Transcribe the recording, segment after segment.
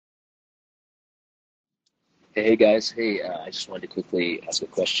Hey guys, I just wanted to quickly ask a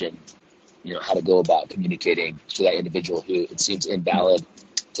question. How to go about communicating to that individual who it seems invalid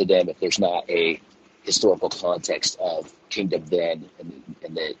to them if there's not a historical context of kingdom then,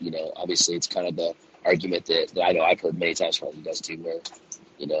 and that obviously it's kind of the argument that I know I've heard many times from you guys too, where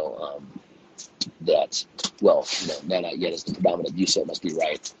you know that now not yet is the predominant view, so it must be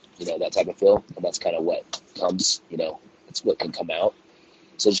right. That type of feel, and that's kind of what comes. It's what can come out.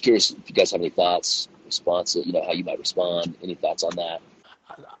 So just curious if you guys have any thoughts, responses, how you might respond. Any thoughts on that?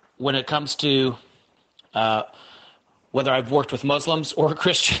 When it comes to whether I've worked with Muslims or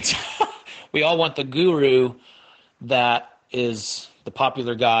Christians, we all want the guru that is the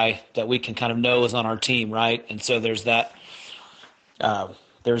popular guy that we can kind of know is on our team, right? And so there's that kind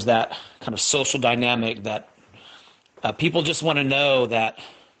of social dynamic that people just want to know that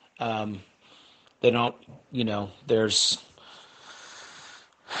they don't,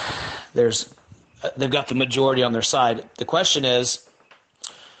 they've got the majority on their side. The question is,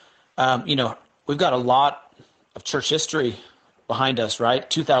 we've got a lot of church history behind us, right?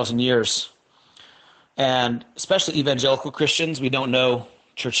 2,000 years. And especially evangelical Christians, we don't know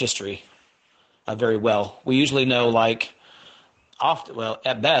church history very well. We usually know at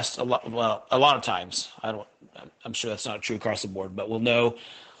best, a lot of times. I'm sure that's not true across the board, but we'll know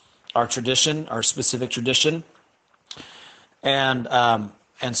our tradition, our specific tradition. And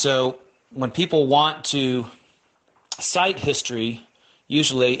so when people want to cite history,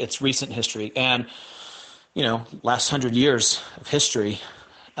 usually it's recent history. And, last 100 years of history,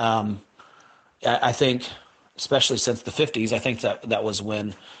 I think, especially since the 50s, I think that was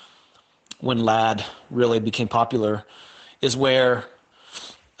when LAD really became popular, is where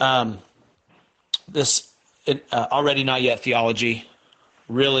this already not yet theology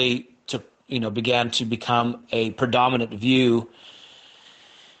really began to become a predominant view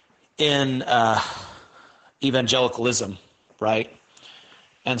in evangelicalism, right?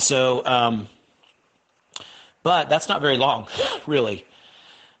 And so, but that's not very long, really.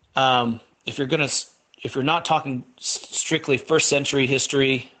 If you're not talking strictly first century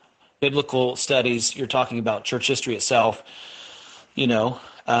history, biblical studies, you're talking about church history itself.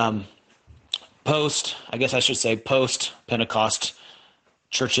 Post Pentecost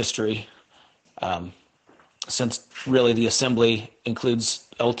church history, since really the assembly includes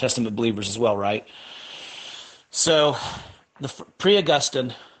Old Testament believers as well, right? So the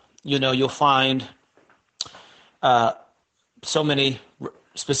pre-Augustine, you'll find so many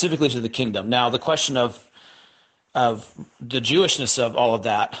specifically to the kingdom. Now, the question of the Jewishness of all of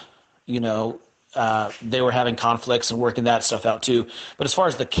that, they were having conflicts and working that stuff out too. But as far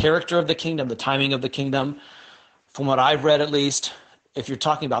as the character of the kingdom, the timing of the kingdom, from what I've read at least, if you're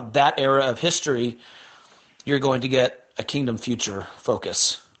talking about that era of history, you're going to get a kingdom future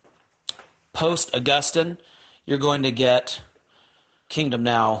focus. Post-Augustine, you're going to get kingdom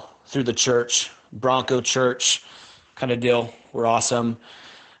now through the church, Bronco church kind of deal. We're awesome.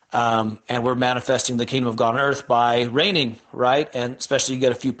 And we're manifesting the kingdom of God on earth by reigning, right? And especially you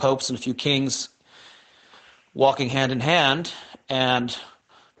get a few popes and a few kings walking hand in hand, and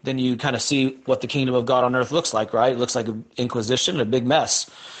then you kind of see what the kingdom of God on earth looks like, right? It looks like an inquisition, a big mess.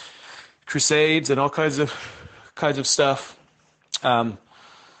 Crusades and all kinds of stuff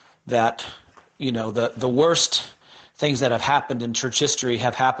that, the worst things that have happened in church history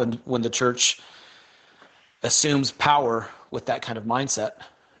have happened when the church assumes power with that kind of mindset.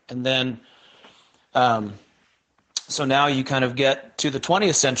 And then, so now you kind of get to the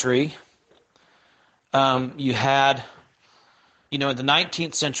 20th century. You had, in the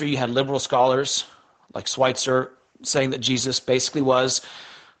 19th century, you had liberal scholars like Schweitzer saying that Jesus basically was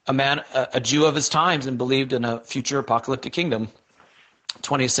a Jew of his times and believed in a future apocalyptic kingdom.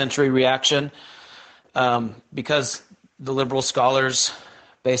 20th century reaction, because the liberal scholars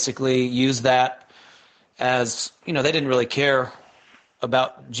basically used that as, they didn't really care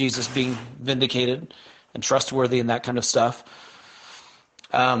about Jesus being vindicated and trustworthy and that kind of stuff.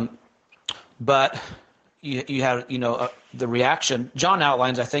 But you have, the reaction. John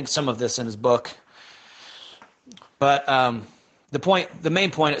outlines, I think, some of this in his book. But the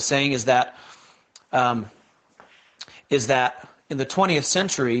main point it's saying is that in the 20th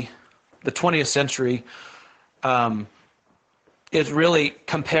century, is really,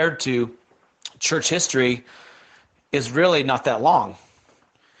 compared to church history, is really not that long.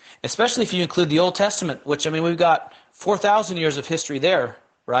 Especially if you include the Old Testament, which, we've got 4,000 years of history there,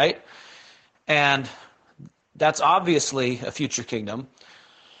 right? And that's obviously a future kingdom.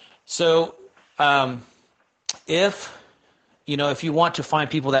 So if you want to find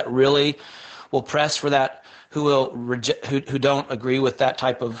people that really will press for that, who don't agree with that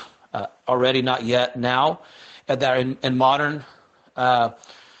type of already, not yet, now. That in modern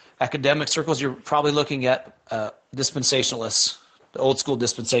academic circles, you're probably looking at dispensationalists, the old school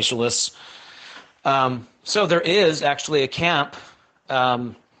dispensationalists. So there is actually a camp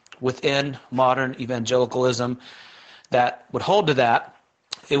within modern evangelicalism that would hold to that.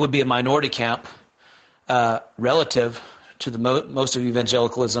 It would be a minority camp relative to the most of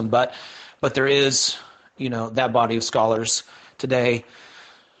evangelicalism, but there is, that body of scholars today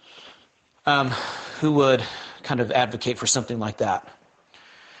who would kind of advocate for something like that.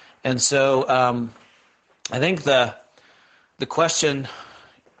 And so I think the question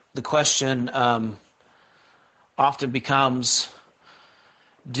often becomes,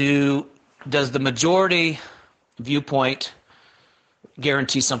 does the majority viewpoint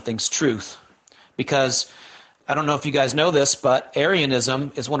guarantee something's truth? Because I don't know if you guys know this, but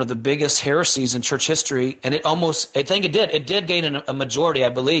Arianism is one of the biggest heresies in church history, and it did gain a majority, I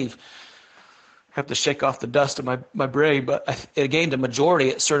believe. I have to shake off the dust of my brain, but it gained a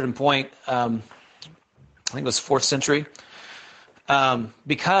majority at a certain point. I think it was 4th century,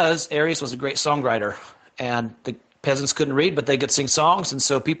 because Arius was a great songwriter, and the peasants couldn't read, but they could sing songs, and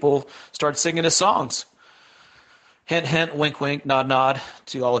so people started singing his songs. Hint, hint, wink, wink, nod, nod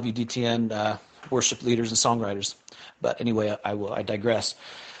to all of you DTN worship leaders and songwriters. But anyway, I digress.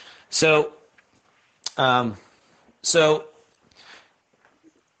 So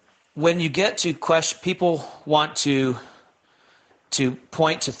when you get to question, people want to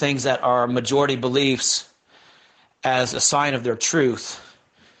point to things that are majority beliefs as a sign of their truth,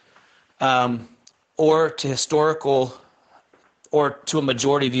 or to historical, or to a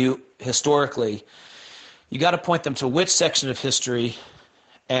majority view historically. You got to point them to which section of history,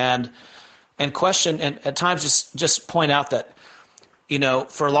 and question, and at times just point out that,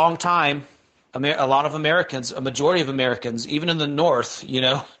 for a long time, a lot of Americans, a majority of Americans, even in the North,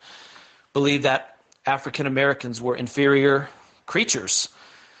 believed that African Americans were inferior creatures.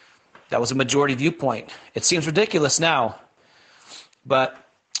 That was a majority viewpoint. It seems ridiculous now, but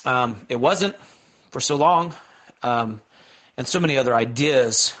it wasn't for so long, and so many other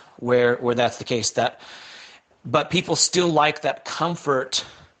ideas where that's the case. But people still like that comfort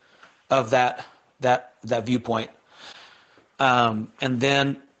of that viewpoint. And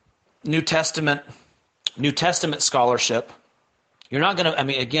then New Testament scholarship. You're not going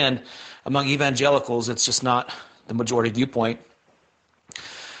to. Again, among evangelicals, it's just not the majority viewpoint.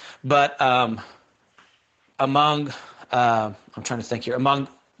 But among I'm trying to think here. Among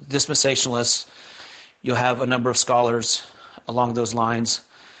dispensationalists, you'll have a number of scholars along those lines.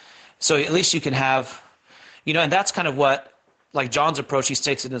 So at least you can have, and that's kind of what, like John's approach, he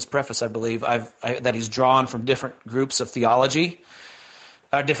states in his preface, I believe, that he's drawn from different groups of theology,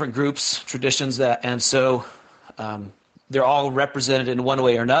 different groups, traditions, and so they're all represented in one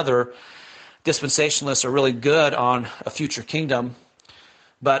way or another. Dispensationalists are really good on a future kingdom,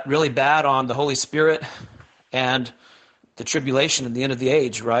 but really bad on the Holy Spirit and the tribulation and the end of the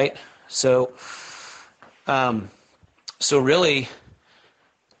age, right? So really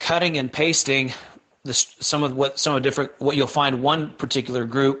cutting and pasting what you'll find one particular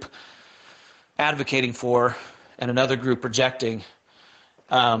group advocating for and another group rejecting.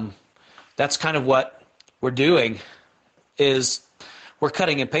 That's kind of what we're doing, is we're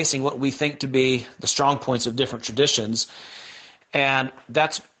cutting and pasting what we think to be the strong points of different traditions, and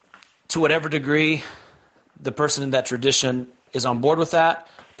that's, to whatever degree the person in that tradition is on board with that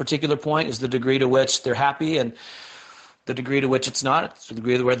particular point, is the degree to which they're happy, and the degree to which it's not, it's the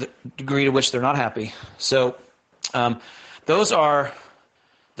degree to which they're not happy. So those are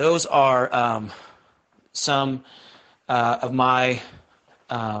some of my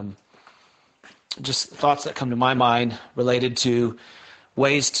just thoughts that come to my mind related to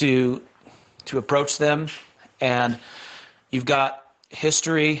ways to approach them. And you've got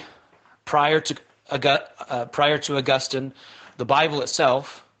history prior to Augustine, the Bible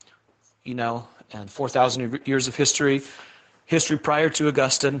itself, and 4,000 years of history prior to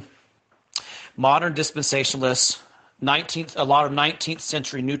Augustine, modern dispensationalists, a lot of 19th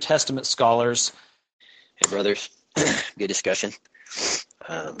century New Testament scholars. Hey, brothers, good discussion.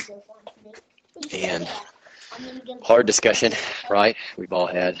 And hard discussion, right? We've all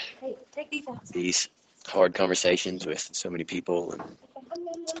had these hard conversations with so many people,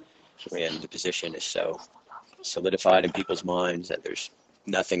 and the position is so solidified in people's minds that there's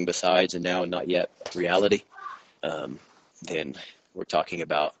nothing besides and now and not yet reality. Then we're talking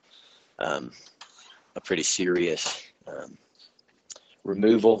about a pretty serious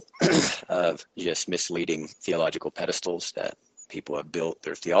removal of just misleading theological pedestals that people have built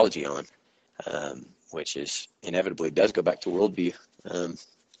their theology on, which is inevitably does go back to worldview.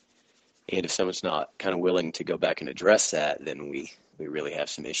 And if someone's not kind of willing to go back and address that, then we really have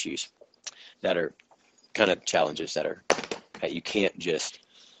some issues that are kind of challenges that you can't just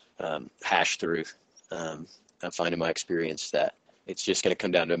hash through. I find in my experience that it's just going to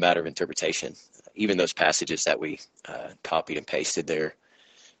come down to a matter of interpretation. Even those passages that we copied and pasted there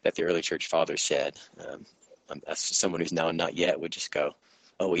that the early church fathers said, someone who's now not yet would just go,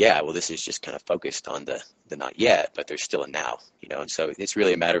 oh, yeah, well, this is just kind of focused on the not yet, but there's still a now, and so it's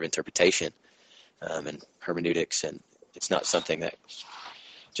really a matter of interpretation and hermeneutics, and it's not something that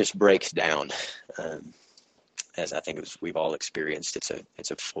just breaks down, as I think we've all experienced.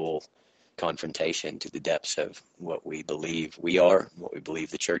 It's a full confrontation to the depths of what we believe we are, what we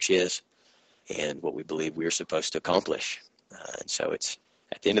believe the church is, and what we believe we're supposed to accomplish. And so it's,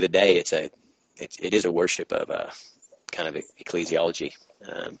 at the end of the day, it is a worship of a kind of ecclesiology.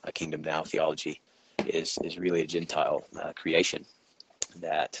 A kingdom now theology is really a Gentile creation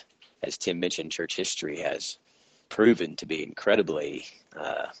that, as Tim mentioned, church history has proven to be incredibly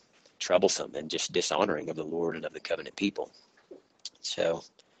troublesome and just dishonoring of the Lord and of the covenant people. So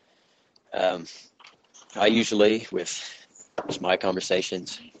I usually, with my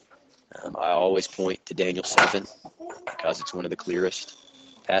conversations, I always point to Daniel 7 because it's one of the clearest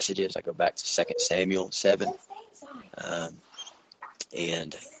passages. I go back to 2 Samuel 7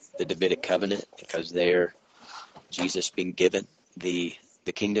 and the Davidic covenant, because there Jesus being given the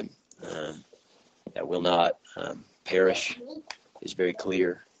kingdom that will not perish is very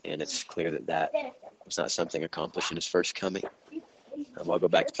clear, and it's clear that was not something accomplished in his first coming. I'll go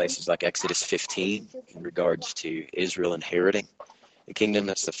back to places like Exodus 15 in regards to Israel inheriting the kingdom.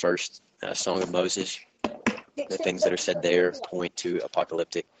 That's the first Song of Moses. The things that are said there point to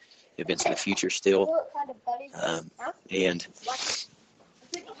apocalyptic events in the future still. And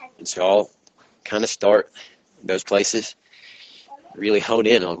so I'll kind of start in those places, really hone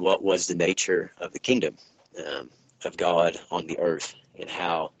in on what was the nature of the kingdom of God on the earth and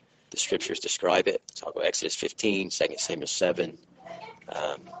how the scriptures describe it. So I'll go Exodus 15, 2 Samuel 7,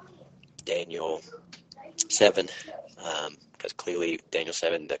 Daniel 7, because clearly Daniel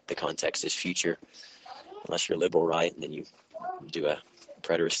 7, the context is future, unless you're liberal, right? And then you do a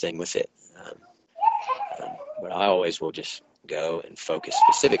preterist thing with it. But I always will just go and focus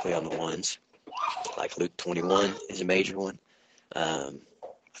specifically on the ones like Luke 21 is a major one. I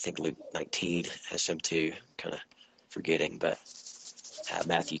think Luke 19 has some too, kind of forgetting, but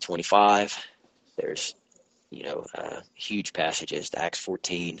Matthew 25, there's huge passages, Acts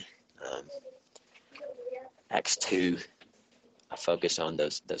 14, Acts 2. I focus on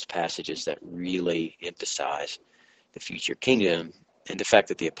those passages that really emphasize the future kingdom and the fact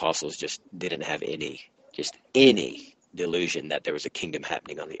that the apostles just didn't have any delusion that there was a kingdom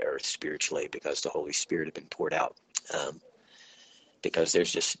happening on the earth spiritually, because the Holy Spirit had been poured out, because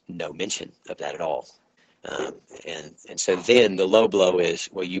there's just no mention of that at all. And so then the low blow is,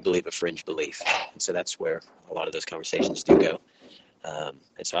 well, you believe a fringe belief. And so that's where a lot of those conversations do go.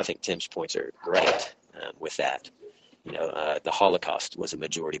 And so I think Tim's points are great with that. The Holocaust was a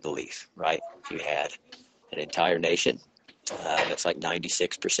majority belief, right? You had an entire nation that's like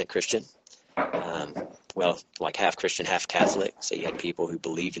 96% Christian. Like half Christian, half Catholic. So you had people who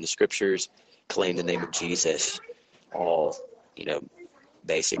believed in the scriptures, claimed the name of Jesus, all,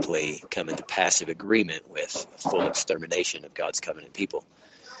 basically come into passive agreement with full extermination of God's covenant people.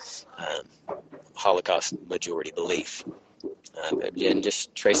 Holocaust majority belief. And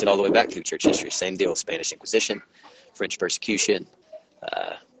just trace it all the way back through church history. Same deal, Spanish Inquisition, French persecution,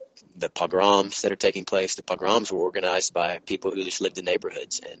 the pogroms that are taking place. The pogroms were organized by people who just lived in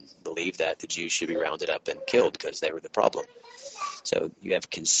neighborhoods and believed that the Jews should be rounded up and killed because they were the problem. So you have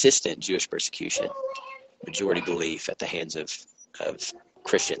consistent Jewish persecution, majority belief at the hands of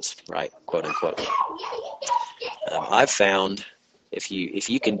Christians, right, quote unquote. I've found if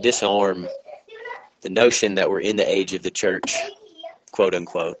you can disarm the notion that we're in the age of the church, quote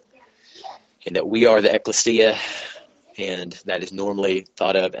unquote, and that we are the ecclesia, and that is normally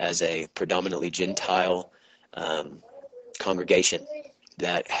thought of as a predominantly Gentile congregation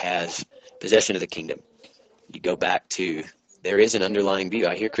that has possession of the kingdom. You go back to, there is an underlying view.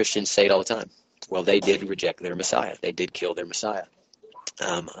 I hear Christians say it all the time. Well, they did reject their Messiah. They did kill their Messiah.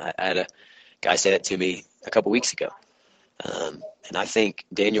 I had a guy say that to me a couple weeks ago. And I think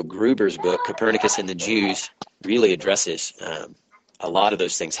Daniel Gruber's book, Copernicus and the Jews, really addresses a lot of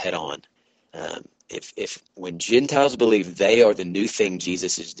those things head on. If when Gentiles believe they are the new thing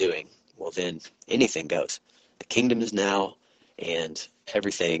Jesus is doing, well, then anything goes. The kingdom is now, and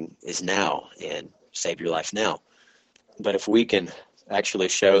everything is now, and save your life now. But if we can actually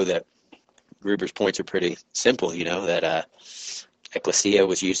show that Gruber's points are pretty simple, that Ecclesia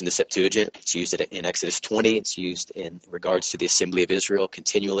was used in the Septuagint. It's used in Exodus 20. It's used in regards to the assembly of Israel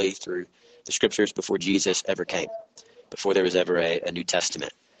continually through the scriptures before Jesus ever came, before there was ever a New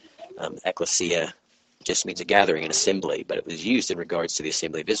Testament. Ecclesia just means a gathering, an assembly, but it was used in regards to the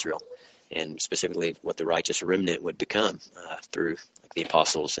assembly of Israel, and specifically what the righteous remnant would become through the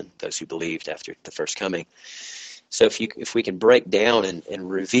apostles and those who believed after the first coming. So if we can break down and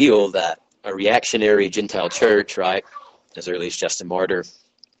reveal that a reactionary Gentile church, right, as early as Justin Martyr,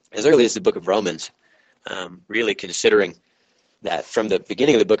 as early as the book of Romans, really considering that from the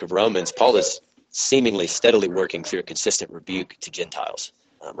beginning of the book of Romans, Paul is seemingly steadily working through a consistent rebuke to Gentiles,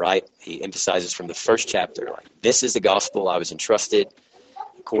 right? He emphasizes from the first chapter, like, this is the gospel I was entrusted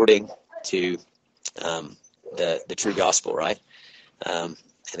according to the true gospel, right? And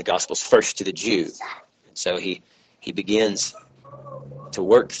the gospel's first to the Jew. And so he begins to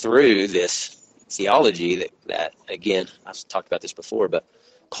work through this theology that again, I've talked about this before, but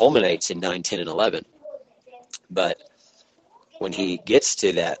culminates in 9, 10, and 11. But when he gets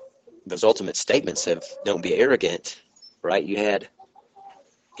to those ultimate statements of don't be arrogant, right? You had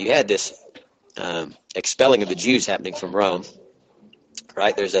this expelling of the Jews happening from Rome,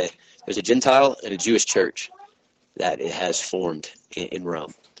 right? There's a Gentile and a Jewish church that it has formed in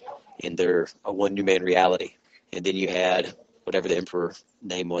Rome, and they're a one new man reality. And then you had whatever the emperor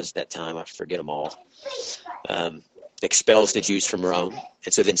name was at that time, I forget them all, expels the Jews from Rome.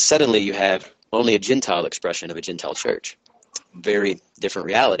 And so then suddenly you have only a Gentile expression of a Gentile church. Very different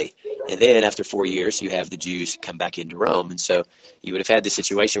reality. And then after 4 years, you have the Jews come back into Rome. And so you would have had this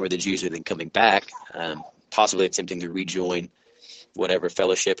situation where the Jews are then coming back, possibly attempting to rejoin whatever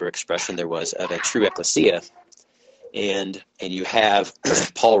fellowship or expression there was of a true ecclesia. And you have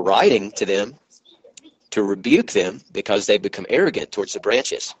Paul writing to them to rebuke them because they've become arrogant towards the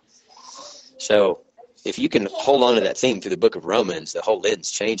branches. So if you can hold on to that theme through the book of Romans, the whole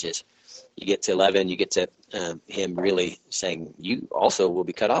lens changes. You get to 11, you get to him really saying, you also will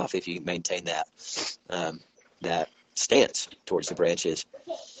be cut off if you maintain that stance towards the branches.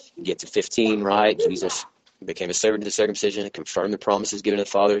 You get to 15, right? Jesus became a servant to the circumcision and confirmed the promises given to the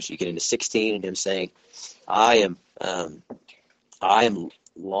fathers. You get into 16 and him saying, I am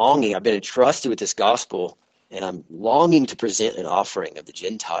longing, I've been entrusted with this gospel, and I'm longing to present an offering of the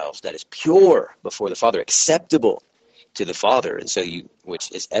Gentiles that is pure before the Father, acceptable to the Father. And so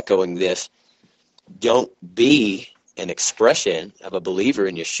which is echoing this, don't be an expression of a believer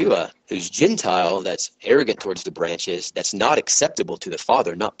in Yeshua who's Gentile, that's arrogant towards the branches, that's not acceptable to the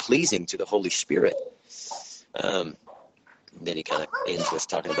Father, not pleasing to the Holy Spirit. Then he kind of ends with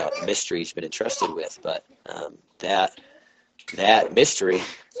talking about the mystery he's been entrusted with, but that mystery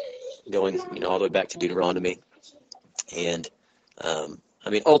going all the way back to Deuteronomy. And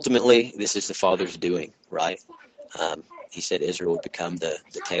ultimately this is the Father's doing, right? He said Israel would become the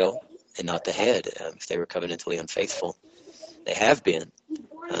tail and not the head if they were covenantally unfaithful. They have been.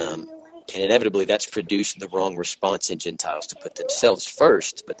 And inevitably that's produced the wrong response in Gentiles to put themselves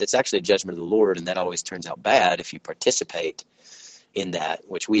first, but that's actually a judgment of the Lord, and that always turns out bad if you participate in that,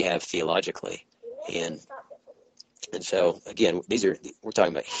 which we have theologically. And so, again, we're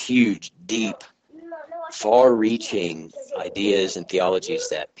talking about huge, deep, far-reaching ideas and theologies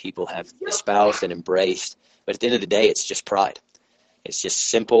that people have espoused and embraced. But at the end of the day, it's just pride. It's just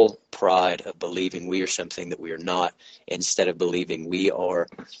simple pride of believing we are something that we are not, instead of believing we are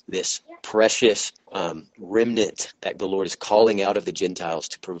this precious remnant that the Lord is calling out of the Gentiles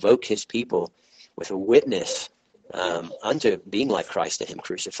to provoke his people with a witness unto being like Christ and him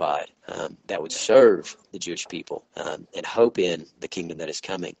crucified, that would serve the Jewish people and hope in the kingdom that is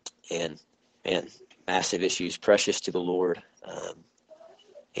coming. And massive issues, precious to the Lord.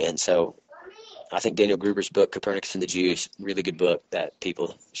 And so I think Daniel Gruber's book, Copernicus and the Jews, really good book that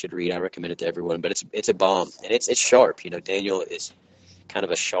people should read. I recommend it to everyone, but it's a bomb, and it's sharp. Daniel is kind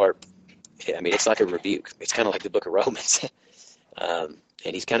of a sharp, it's like a rebuke. It's kind of like the book of Romans.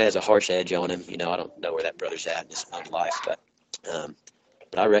 And he's kind of has a harsh edge on him. I don't know where that brother's at in his own life, but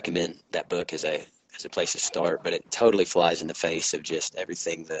I recommend that book as a place to start. But it totally flies in the face of just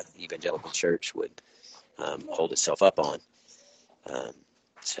everything the evangelical church would hold itself up on.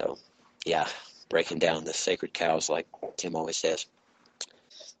 So, yeah, breaking down the sacred cows, like Tim always says.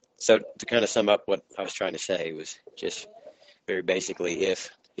 So to kind of sum up what I was trying to say was just very basically,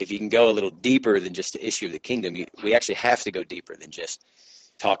 if you can go a little deeper than just the issue of the kingdom, we actually have to go deeper than just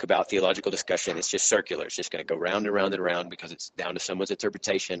talk about theological discussion. It's just circular. It's just going to go round and round and around because it's down to someone's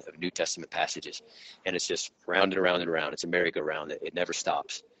interpretation of New Testament passages. And it's just round and around and around. It's a merry-go-round. It never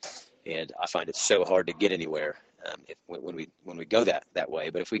stops. And I find it so hard to get anywhere when we go that way.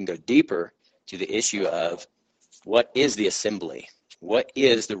 But if we can go deeper to the issue of what is the assembly what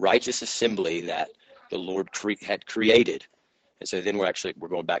is the righteous assembly that the Lord had created? And so then we're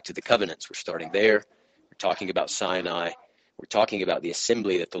going back to the covenants. We're starting there. We're talking about Sinai. We're talking about the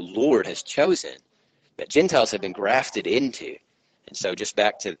assembly that the Lord has chosen, that Gentiles have been grafted into. And so just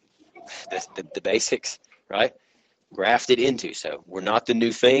back to the basics, right? Grafted into. So we're not the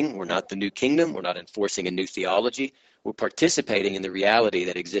new thing. We're not the new kingdom. We're not enforcing a new theology. We're participating in the reality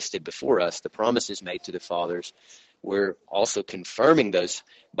that existed before us, the promises made to the fathers. We're also confirming those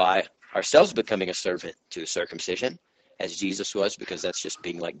by ourselves becoming a servant to the circumcision, as Jesus was, because that's just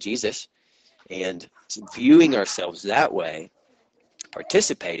being like Jesus. And viewing ourselves that way,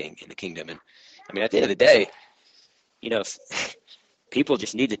 participating in the kingdom. And I mean, at the end of the day, people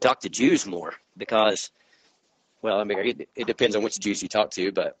just need to talk to Jews more because, well, I mean, it depends on which Jews you talk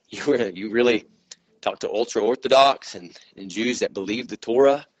to, but you really talk to ultra-Orthodox and Jews that believe the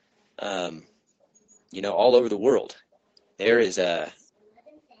Torah, all over the world. There is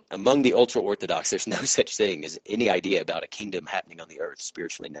among the ultra-Orthodox, there's no such thing as any idea about a kingdom happening on the earth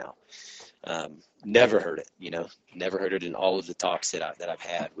spiritually now. Never heard it, never heard it in all of the talks that I've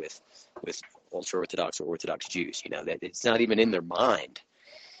had with ultra-Orthodox or Orthodox Jews, that it's not even in their mind.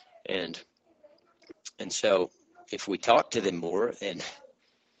 And so if we talk to them more, and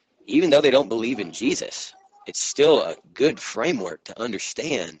even though they don't believe in Jesus, it's still a good framework to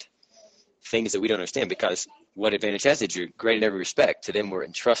understand things that we don't understand, because what advantage has it? You're great in every respect. To them were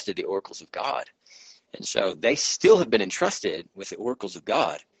entrusted the oracles of God. And so they still have been entrusted with the oracles of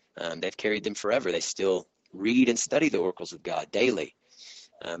God. They've carried them forever. They still read and study the oracles of God daily.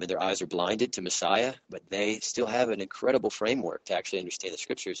 And their eyes are blinded to Messiah, but they still have an incredible framework to actually understand the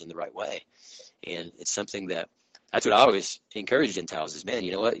scriptures in the right way. And it's something that's what I always encourage Gentiles is, man,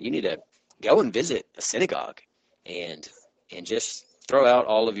 you know what? You need to go and visit a synagogue and just throw out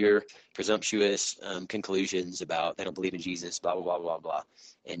all of your presumptuous conclusions about they don't believe in Jesus, blah, blah, blah, blah, blah,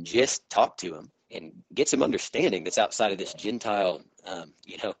 and just talk to them and get some understanding that's outside of this Gentile,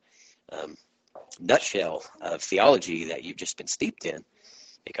 nutshell of theology that you've just been steeped in,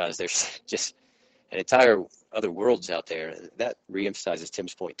 because there's just an entire other worlds out there. That reemphasizes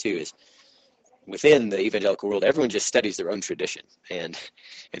Tim's point too, is within the evangelical world, everyone just studies their own tradition, and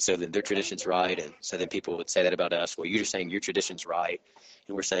so then their tradition's right, and so then people would say that about us. Well, you're just saying your tradition's right,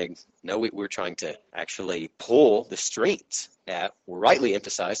 and we're saying no. We're trying to actually pull the strengths that were rightly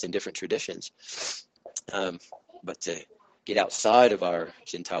emphasized in different traditions, but to get outside of our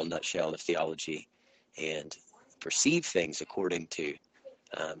Gentile nutshell of theology and perceive things according to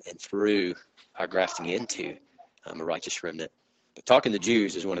and through our grafting into a righteous remnant. But talking to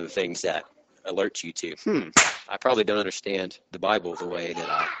Jews is one of the things that alerts you to, I probably don't understand the Bible the way that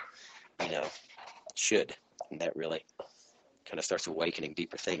I, should. And that really kind of starts awakening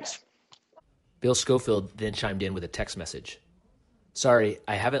deeper things. Bill Schofield then chimed in with a text message. Sorry,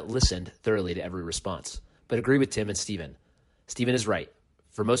 I haven't listened thoroughly to every response, but agree with Tim and Stephen. Stephen is right.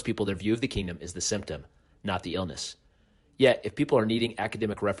 For most people, their view of the kingdom is the symptom, not the illness. Yet, if people are needing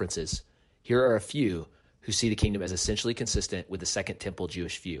academic references, here are a few who see the kingdom as essentially consistent with the Second Temple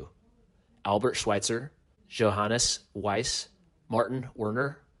Jewish view. Albert Schweitzer, Johannes Weiss, Martin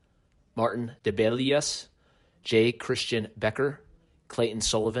Werner, Martin Debelius, J. Christian Becker, Clayton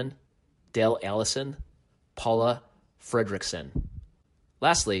Sullivan, Dale Allison, Paula Fredrickson.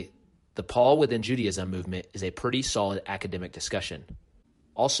 Lastly, the Paul within Judaism movement is a pretty solid academic discussion.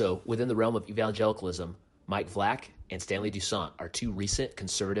 Also, within the realm of evangelicalism, Mike Vlack and Stanley Toussaint are two recent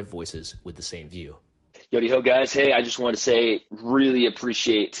conservative voices with the same view. Yodi ho, guys. Hey, I just want to say really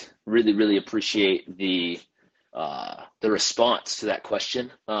appreciate the response to that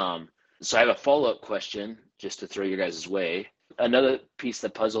question. So I have a follow-up question just to throw your guys' way. Another piece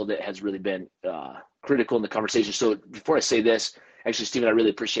of the puzzle that has really been critical in the conversation. So before I say this, actually, Stephen, I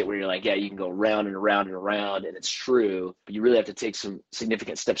really appreciate where you're like, yeah, you can go round and around and around, and it's true, but you really have to take some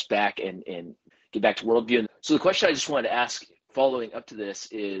significant steps back and get back to worldview. And so the question I just wanted to ask following up to this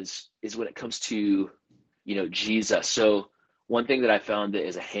is when it comes to, Jesus. So one thing that I found that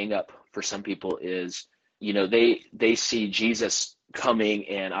is a hang up for some people is, they see Jesus coming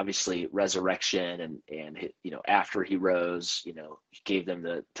and obviously resurrection and after he rose, he gave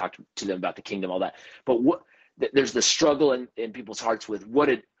them talked to them about the kingdom, all that. But there's the struggle in people's hearts with what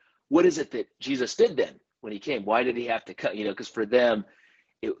is it that Jesus did then when he came? Why did he have to come? Because for them,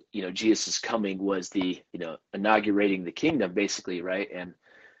 Jesus' coming was the, inaugurating the kingdom basically, right? And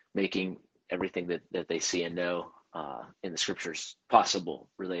making everything that they see and know in the scriptures possible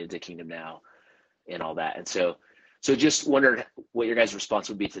related to kingdom now and all that. And so just wondered what your guys' response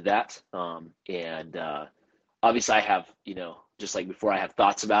would be to that. And obviously I have, just like before, I have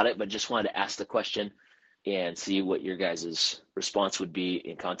thoughts about it, but just wanted to ask the question, and see what your guys' response would be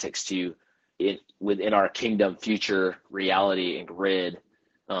in context to it within our kingdom future reality and grid.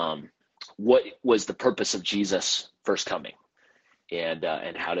 What was the purpose of Jesus' first coming, and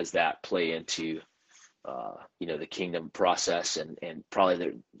how does that play into the kingdom process, and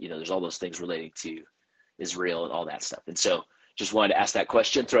probably there's all those things relating to Israel and all that stuff. And so just wanted to ask that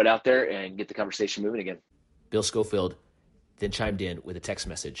question, throw it out there, and get the conversation moving again. Bill Schofield then chimed in with a text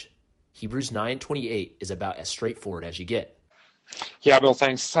message. Hebrews 9:28 is about as straightforward as you get. Yeah, Bill,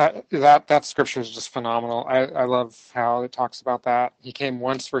 thanks. That scripture is just phenomenal. I love how it talks about that. He came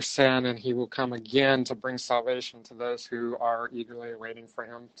once for sin, and he will come again to bring salvation to those who are eagerly waiting for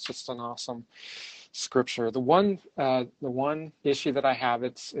him. It's just an awesome scripture. The one issue that I have,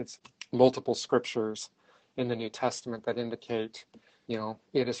 it's multiple scriptures in the New Testament that indicate,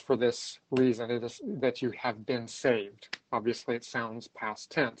 it is for this reason. It is that you have been saved. Obviously, it sounds past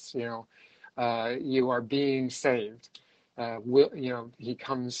tense. You are being saved. He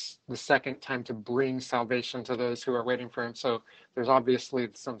comes the second time to bring salvation to those who are waiting for him. So there's obviously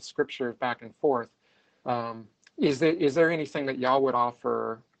some scriptures back and forth. Is there anything that y'all would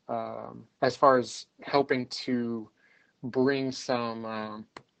offer as far as helping to bring some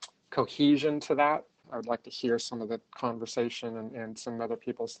cohesion to that? I would like to hear some of the conversation and some other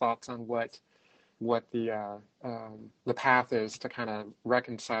people's thoughts on what the path is to kind of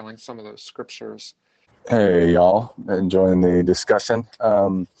reconciling some of those scriptures. Hey, y'all. Enjoying the discussion.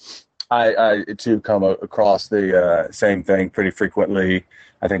 I too come across the same thing pretty frequently.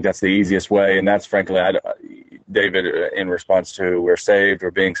 I think that's the easiest way, and that's frankly, David, in response to we're saved,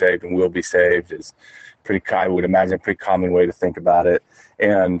 we're being saved, and we'll be saved is I would imagine, a pretty common way to think about it.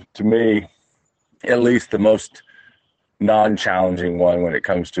 And to me, at least the most non-challenging one when it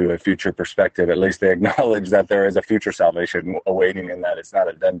comes to a future perspective, at least they acknowledge that there is a future salvation awaiting and that it's not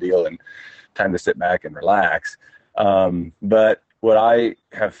a done deal and time to sit back and relax. But what I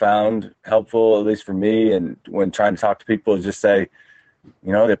have found helpful, at least for me, and when trying to talk to people, is just say,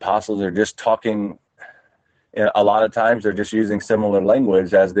 the apostles are just talking. A lot of times they're just using similar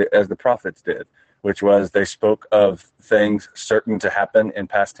language as the prophets did, which was they spoke of things certain to happen in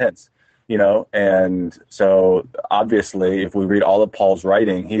past tense. And so obviously, if we read all of Paul's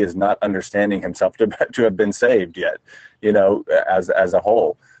writing, he is not understanding himself to have been saved yet, as a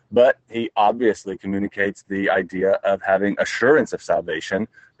whole. But he obviously communicates the idea of having assurance of salvation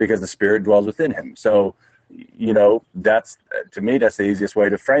because the Spirit dwells within him. So, that's, to me, that's the easiest way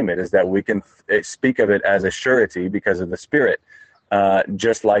to frame it, is that we can speak of it as a surety because of the Spirit.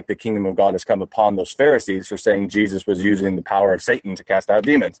 Just like the kingdom of God has come upon those Pharisees for saying Jesus was using the power of Satan to cast out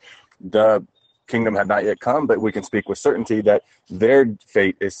demons. The kingdom had not yet come, but we can speak with certainty that their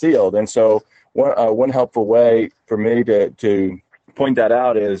fate is sealed. And so one helpful way for me to point that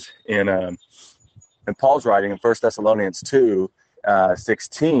out is in Paul's writing in 1 Thessalonians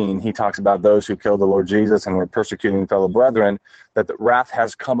 2:16, he talks about those who killed the Lord Jesus and were persecuting fellow brethren, that the wrath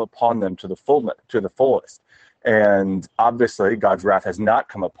has come upon them to the fullest. And obviously, God's wrath has not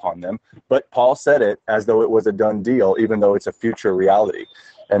come upon them, but Paul said it as though it was a done deal, even though it's a future reality.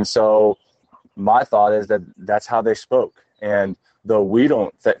 And so my thought is that that's how they spoke. And though we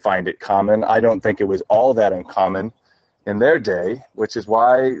don't find it common, I don't think it was all that uncommon in their day, which is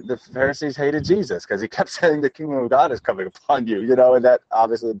why the Pharisees hated Jesus, because he kept saying the kingdom of God is coming upon you, and that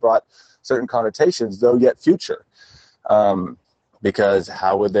obviously brought certain connotations, though yet future. Because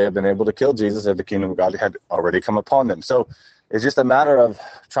how would they have been able to kill Jesus if the kingdom of God had already come upon them? So it's just a matter of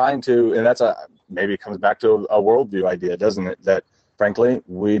trying to, and maybe it comes back to a worldview idea, doesn't it? That frankly,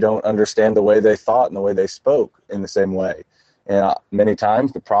 we don't understand the way they thought and the way they spoke in the same way. And many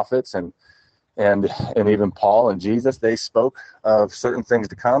times the prophets and even Paul and Jesus, they spoke of certain things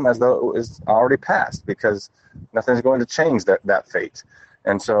to come as though it was already past, because nothing's going to change that fate.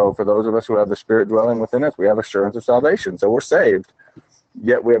 And so for those of us who have the Spirit dwelling within us, we have assurance of salvation. So we're saved,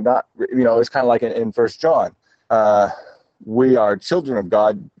 yet we have not, it's kind of like in 1 John. We are children of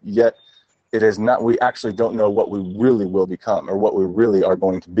God, yet it is not, we actually don't know what we really will become or what we really are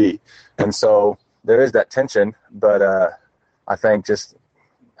going to be. And so there is that tension, but I think just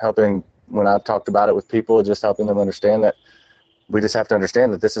helping, when I've talked about it with people, just helping them understand that we just have to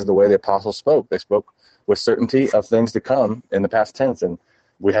understand that this is the way the apostles spoke. They spoke with certainty of things to come in the past tense, and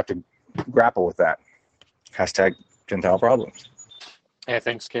we have to grapple with that. Hashtag Gentile problems. Yeah,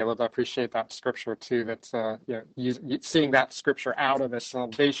 thanks, Caleb. I appreciate that scripture too. That's seeing that scripture out of a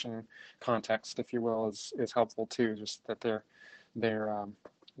salvation context, if you will, is helpful too. Just that their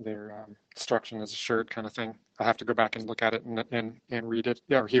instruction is assured, kind of thing. I have to go back and look at it and read it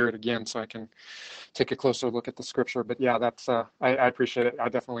or hear it again so I can take a closer look at the scripture. But yeah, that's I appreciate it. I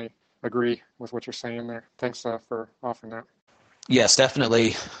definitely agree with what you're saying there. Thanks for offering that. Yes,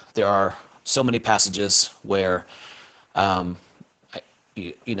 definitely. There are so many passages where, if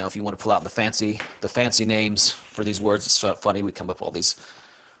you want to pull out the fancy names for these words, it's funny. We come up with all these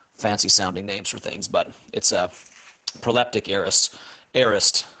fancy sounding names for things, but it's a proleptic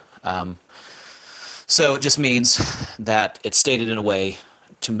aorist. So it just means that it's stated in a way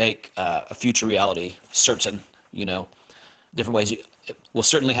to make a future reality certain. Different ways. It will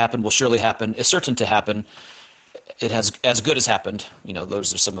certainly happen. Will surely happen. Is certain to happen. It has as good as happened.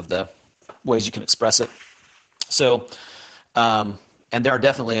 Those are some of the ways you can express it. So, and there are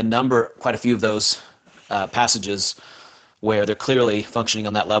definitely quite a few of those passages where they're clearly functioning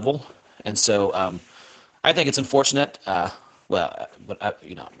on that level. And so, I think it's unfortunate. But I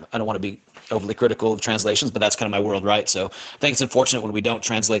don't want to be overly critical of translations, but that's kind of my world, right? So I think it's unfortunate when we don't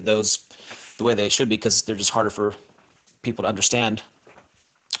translate those the way they should be, because they're just harder for people to understand.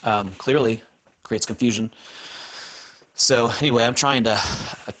 Clearly creates confusion. So anyway, I'm trying to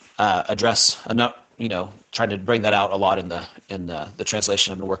address, trying to bring that out a lot in the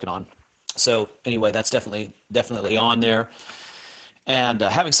translation I've been working on. So anyway, that's definitely on there. And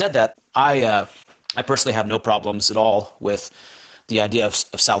having said that, I personally have no problems at all with the idea of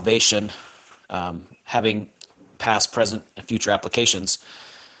salvation having past, present, and future applications.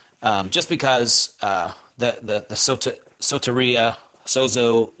 Just because the soteria,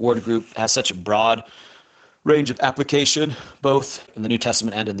 sozo word group has such a broad range of application, both in the New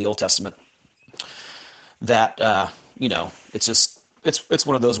Testament and in the Old Testament, that it's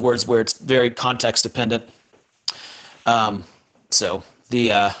one of those words where it's very context dependent. But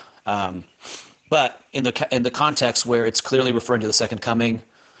in the context where it's clearly referring to the second coming,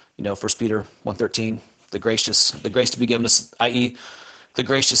 1 Peter 1:13, the grace to be given us, i.e., the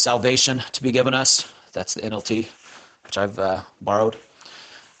gracious salvation to be given us. That's the NLT, which I've borrowed.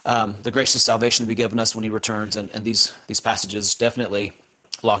 The gracious salvation to be given us when He returns, and these passages definitely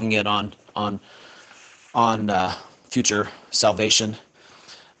locking in on future salvation.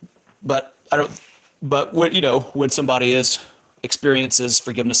 But when somebody experiences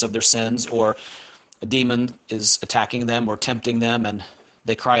forgiveness of their sins, or a demon is attacking them or tempting them, and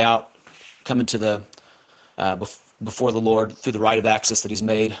they cry out, come into the before the Lord through the right of access that He's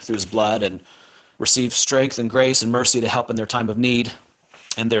made through His blood, and receive strength and grace and mercy to help in their time of need,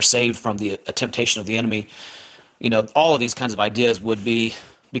 and they're saved from the temptation of the enemy. All of these kinds of ideas would be,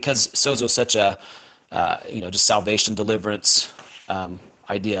 because sozo is such a just salvation, deliverance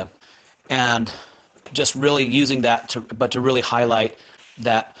idea, and just really using that to really highlight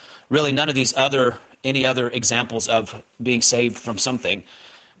that really none of these any other examples of being saved from something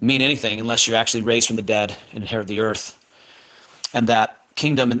mean anything unless you're actually raised from the dead and inherit the earth. And that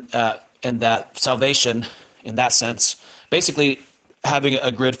kingdom and that salvation, in that sense, basically having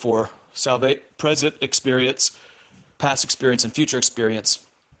a grid for present experience, past experience, and future experience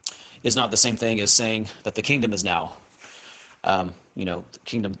is not the same thing as saying that the kingdom is now. The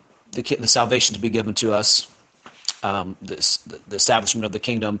kingdom, the salvation to be given to us, the establishment of the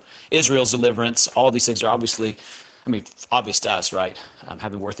kingdom, Israel's deliverance, all these things are obviously, obvious to us, right?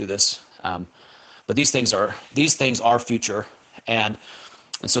 Having worked through this, but these things are future, and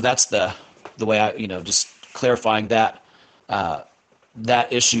so that's the way I, just clarifying that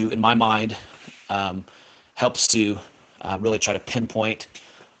issue in my mind helps to really try to pinpoint.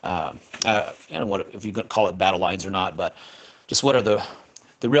 I don't know if you could call it battle lines or not, but just what are the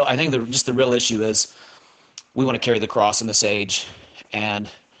real. I think the real issue is we want to carry the cross in this age, and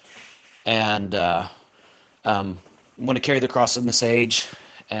want to carry the cross in this age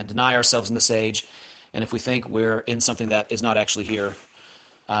and deny ourselves in this age. And if we think we're in something that is not actually here,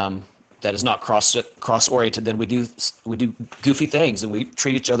 that is not cross oriented, then we do goofy things, and we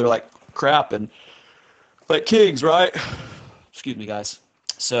treat each other like crap and like kings, right? Excuse me, guys.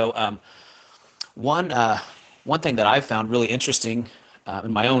 So one thing that I've found really interesting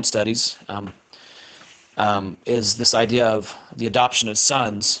in my own studies is this idea of the adoption of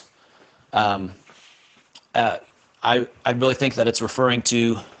sons. I really think that it's referring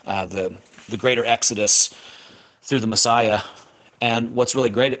to the greater exodus through the Messiah. And what's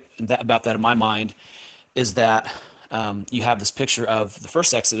really great about that in my mind is that you have this picture of the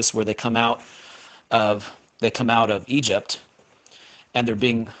first exodus where they come out of Egypt, and they're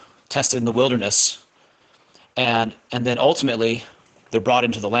being tested in the wilderness, and then ultimately they're brought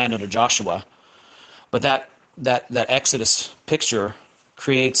into the land under Joshua. But that Exodus picture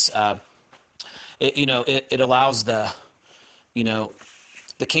creates, it allows the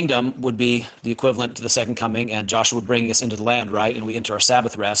kingdom would be the equivalent to the second coming, and Joshua would bring us into the land, right? And we enter our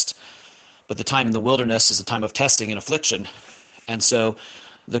Sabbath rest. But the time in the wilderness is a time of testing and affliction. And so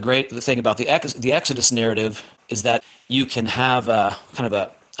the thing about the Exodus narrative is that you can have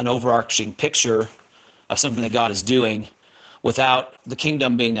an overarching picture of something that God is doing without the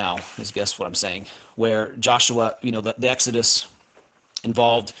kingdom being now, is guess what I'm saying, where Joshua, the Exodus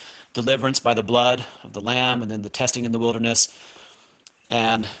involved deliverance by the blood of the lamb, and then the testing in the wilderness,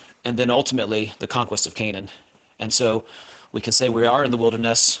 and then ultimately the conquest of Canaan. And so we can say we are in the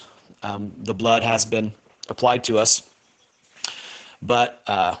wilderness. The blood has been applied to us, but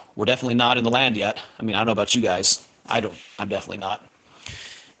we're definitely not in the land yet. I mean, I don't know about you guys. I'm definitely not.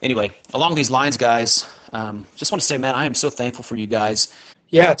 Anyway, along these lines, guys, just want to say, man, I am so thankful for you guys.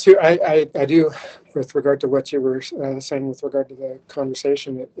 Yeah, too. I do. With regard to what you were saying, with regard to the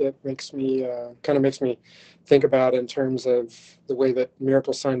conversation, it makes me makes me think about in terms of the way that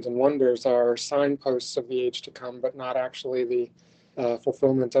miracle signs and wonders are signposts of the age to come, but not actually the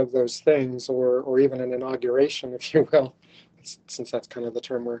fulfillment of those things, or even an inauguration, if you will, since that's kind of the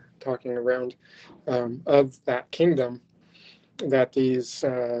term we're talking around, of that kingdom. That these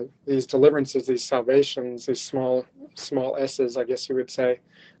deliverances, these salvations, these small s's, I guess you would say,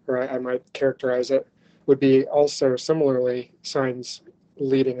 or I might characterize it, would be also similarly signs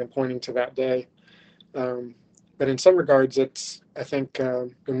leading and pointing to that day. But in some regards, it's, I think,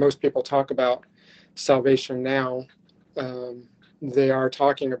 when most people talk about salvation now, they are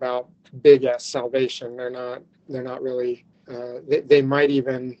talking about big S salvation. They're not really. They might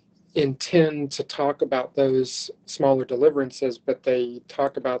even intend to talk about those smaller deliverances, but they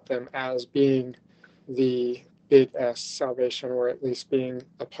talk about them as being the big S salvation, or at least being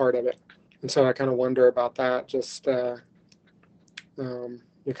a part of it. And so I kind of wonder about that, just you're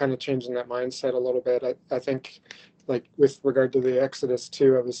kind of changing that mindset a little bit. I think, like with regard to the Exodus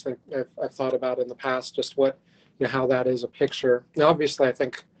too, I've thought about in the past just what, how that is a picture. Now, obviously, I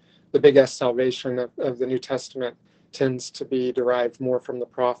think the big S salvation of the New Testament tends to be derived more from the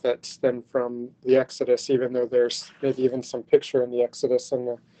prophets than from the Exodus, even though there's maybe even some picture in the Exodus and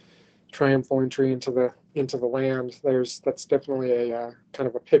the triumphal entry into the land. That's definitely a kind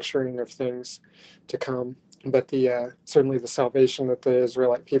of a picturing of things to come. But certainly the salvation that the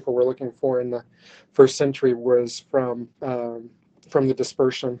Israelite people were looking for in the first century was from the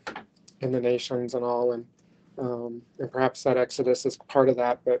dispersion in the nations and all, and perhaps that Exodus is part of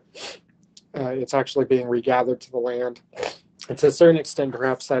that, but it's actually being regathered to the land. And to a certain extent,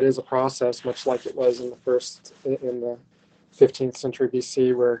 perhaps that is a process, much like it was in the 15th century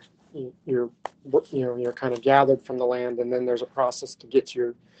BC, where you're kind of gathered from the land, and then there's a process to get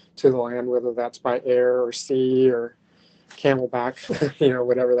you to the land, whether that's by air or sea or camelback,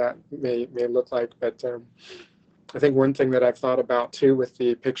 whatever that may look like. But I think one thing that I've thought about too with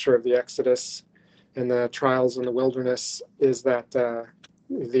the picture of the Exodus and the trials in the wilderness is that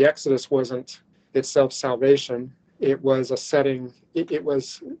the Exodus wasn't itself salvation. It was a setting, it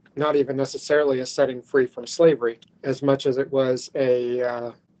was not even necessarily a setting free from slavery, as much as it was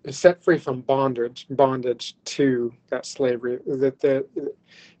a set free from bondage to that slavery.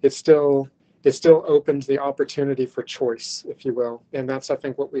 It still opens the opportunity for choice, if you will. And that's, I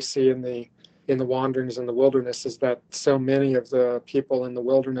think, what we see in the wanderings in the wilderness, is that so many of the people in the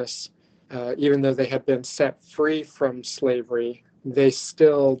wilderness, even though they had been set free from slavery, they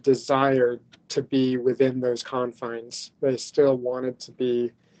still desired to be within those confines. They still wanted to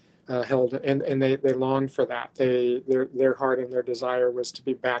be held, and they longed for that. Their heart and their desire was to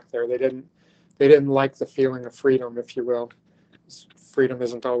be back there. They didn't like the feeling of freedom, if you will. Freedom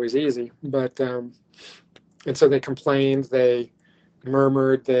isn't always easy, but and so they complained, they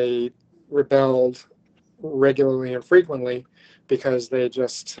murmured, they rebelled regularly and frequently, because they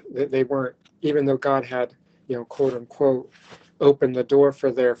weren't, even though God had, quote unquote, opened the door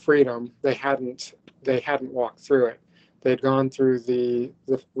for their freedom, they hadn't walked through it. They'd gone through the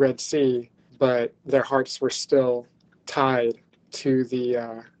Red Sea, but their hearts were still tied to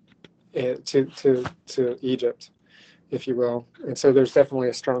the to Egypt, if you will. And so there's definitely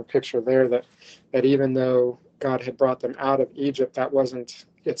a strong picture there that even though God had brought them out of Egypt, that wasn't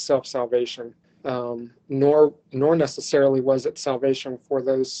itself salvation. Nor necessarily was it salvation for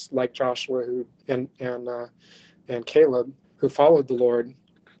those like Joshua and Caleb, who followed the Lord.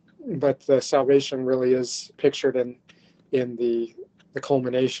 But the salvation really is pictured in the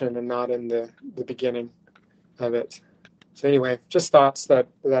culmination and not in the beginning of it. So anyway, just thoughts that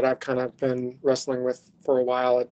I've kind of been wrestling with for a while.